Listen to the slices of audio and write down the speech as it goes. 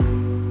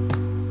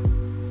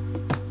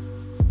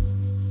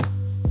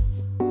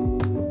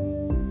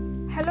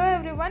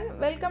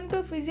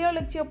to Physio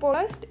Lecture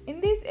Podcast.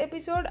 In this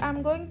episode, I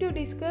am going to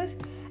discuss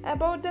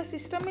about the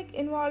systemic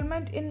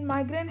involvement in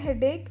migraine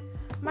headache.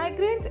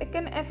 Migraines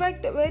can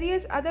affect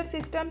various other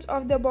systems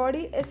of the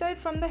body aside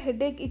from the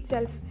headache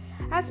itself.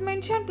 As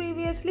mentioned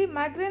previously,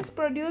 migraines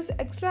produce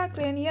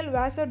extracranial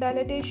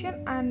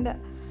vasodilatation and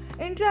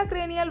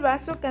intracranial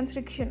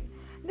vasoconstriction.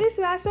 This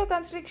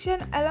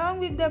vasoconstriction, along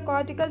with the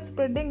cortical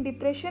spreading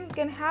depression,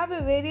 can have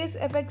various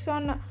effects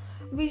on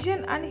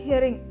vision and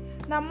hearing.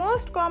 The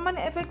most common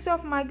effects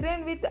of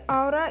migraine with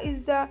aura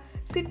is the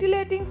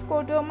scintillating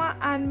scotoma,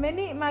 and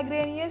many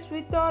migrainists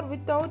with or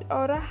without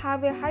aura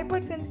have a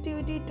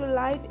hypersensitivity to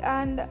light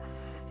and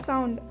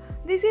sound.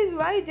 This is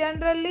why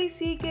generally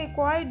seek a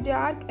quiet,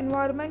 dark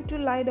environment to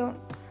lie down.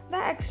 The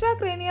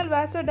extracranial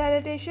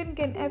vasodilatation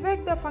can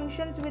affect the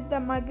functions with the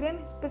migraine,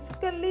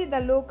 specifically the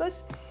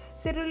locus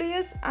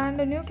coeruleus and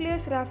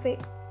nucleus raphe.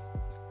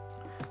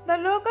 The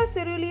locus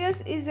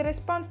coeruleus is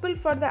responsible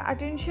for the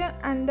attention,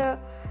 and the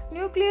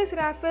nucleus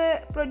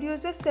raphe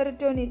produces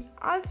serotonin.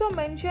 Also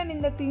mentioned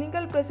in the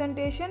clinical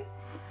presentation,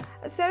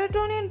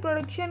 serotonin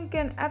production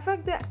can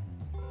affect the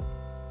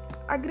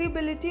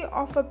agreeability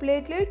of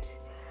platelets.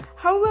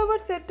 However,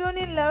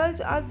 serotonin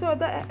levels also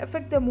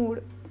affect the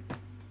mood.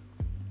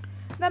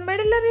 The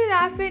medullary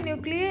raphe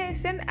nuclei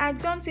send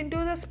axons into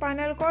the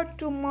spinal cord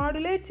to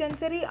modulate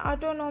sensory,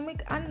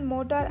 autonomic, and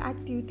motor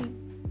activity.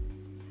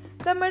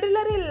 The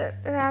medullary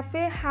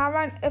raphe have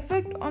an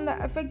effect on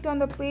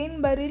the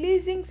pain by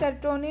releasing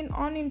serotonin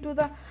on into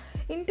the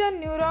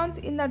interneurons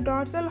in the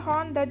dorsal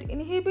horn that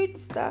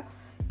inhibits the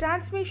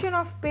transmission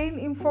of pain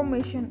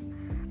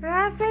information.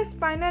 Raphe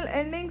spinal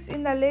endings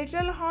in the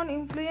lateral horn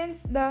influence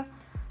the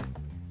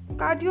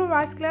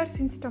cardiovascular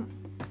system.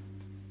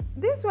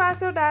 This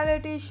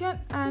vasodilatation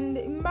and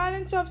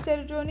imbalance of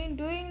serotonin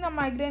during the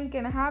migraine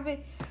can have a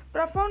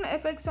profound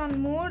effects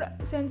on mood,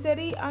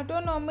 sensory,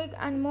 autonomic,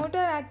 and motor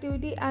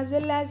activity as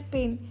well as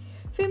pain.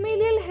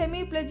 Familial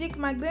hemiplegic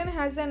migraine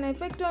has an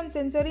effect on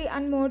sensory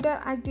and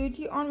motor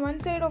activity on one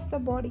side of the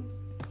body.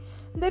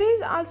 There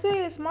is also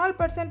a small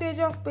percentage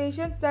of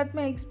patients that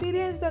may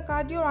experience the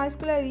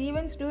cardiovascular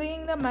events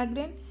during the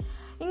migraine,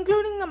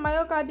 including the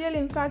myocardial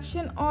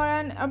infarction or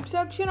an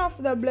obstruction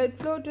of the blood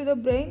flow to the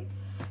brain,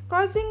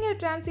 causing a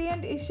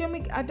transient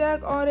ischemic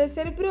attack or a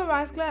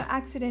cerebrovascular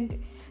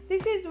accident.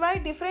 This is why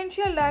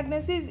differential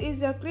diagnosis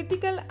is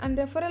critical, and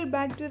referral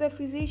back to the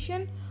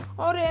physician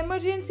or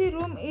emergency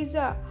room is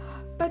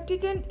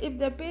pertinent if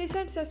the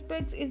patient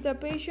suspects if the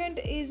patient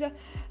is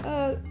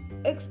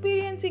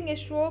experiencing a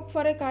stroke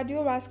for a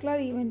cardiovascular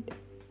event.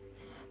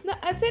 The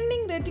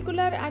ascending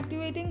reticular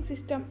activating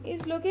system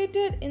is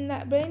located in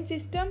the brain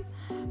system,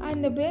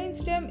 and the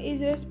brainstem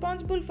is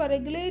responsible for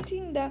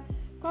regulating the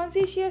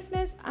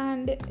consciousness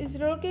and is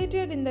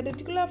located in the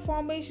reticular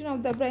formation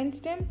of the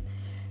brainstem.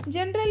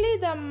 Generally,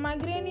 the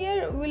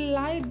migrainier will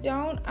lie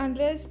down and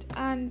rest,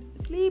 and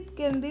sleep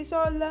can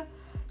resolve the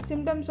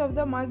symptoms of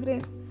the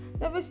migraine.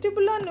 The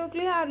vestibular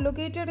nuclei are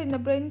located in the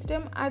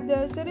brainstem at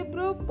the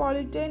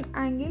cerebropolitan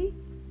angle.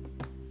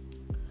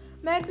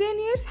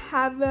 Migrainiers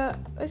have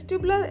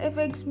vestibular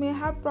effects may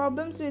have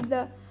problems with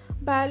the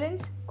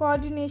balance,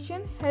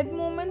 coordination, head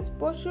movements,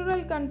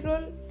 postural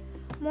control,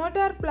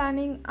 motor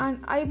planning, and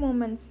eye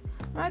movements.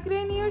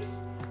 Migrainiers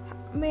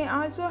may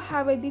also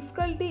have a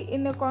difficulty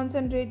in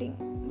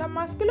concentrating. The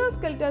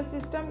musculoskeletal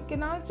system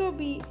can also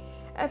be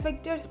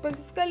affected,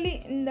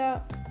 specifically in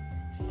the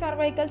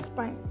cervical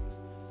spine.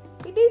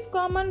 It is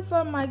common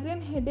for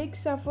migraine headache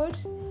sufferers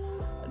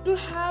to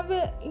have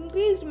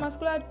increased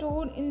muscular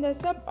tone in the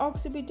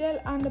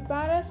suboccipital and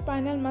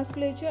paraspinal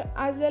musculature,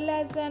 as well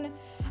as an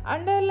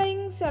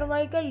underlying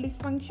cervical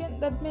dysfunction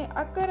that may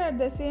occur at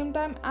the same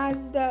time as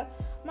the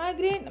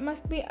migraine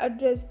must be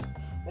addressed.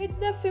 With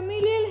the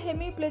familial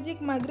hemiplegic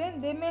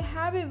migraine, they may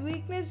have a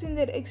weakness in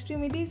their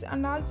extremities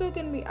and also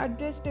can be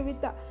addressed with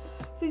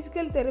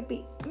physical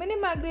therapy. Many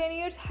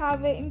migrainiers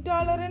have an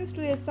intolerance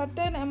to a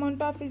certain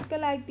amount of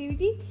physical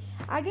activity.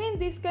 Again,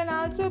 this can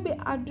also be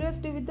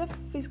addressed with the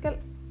physical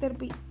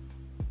therapy.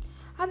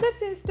 Other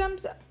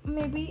symptoms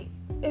may be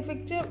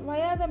affected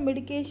via the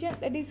medication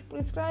that is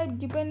prescribed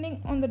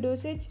depending on the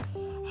dosage,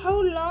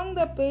 how long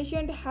the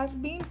patient has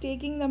been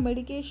taking the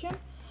medication,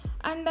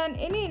 and on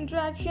any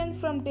interactions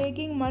from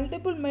taking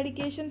multiple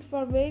medications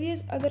for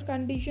various other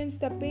conditions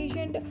the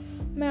patient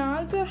may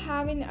also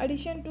have in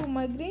addition to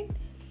migraine.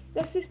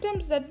 The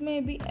systems that may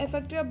be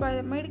affected by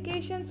the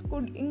medications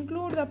could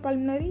include the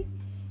pulmonary,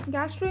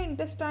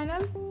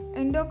 gastrointestinal,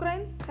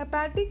 endocrine,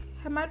 hepatic,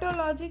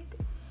 hematologic,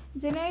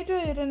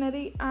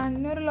 genitourinary,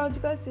 and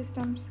neurological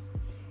systems.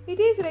 It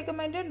is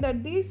recommended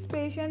that these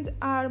patients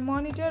are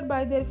monitored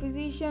by their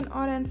physician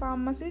or a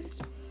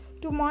pharmacist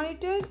to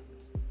monitor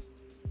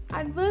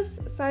adverse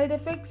side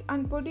effects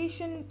and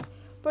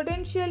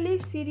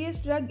potentially serious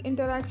drug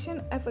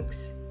interaction effects.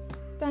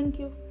 Thank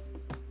you.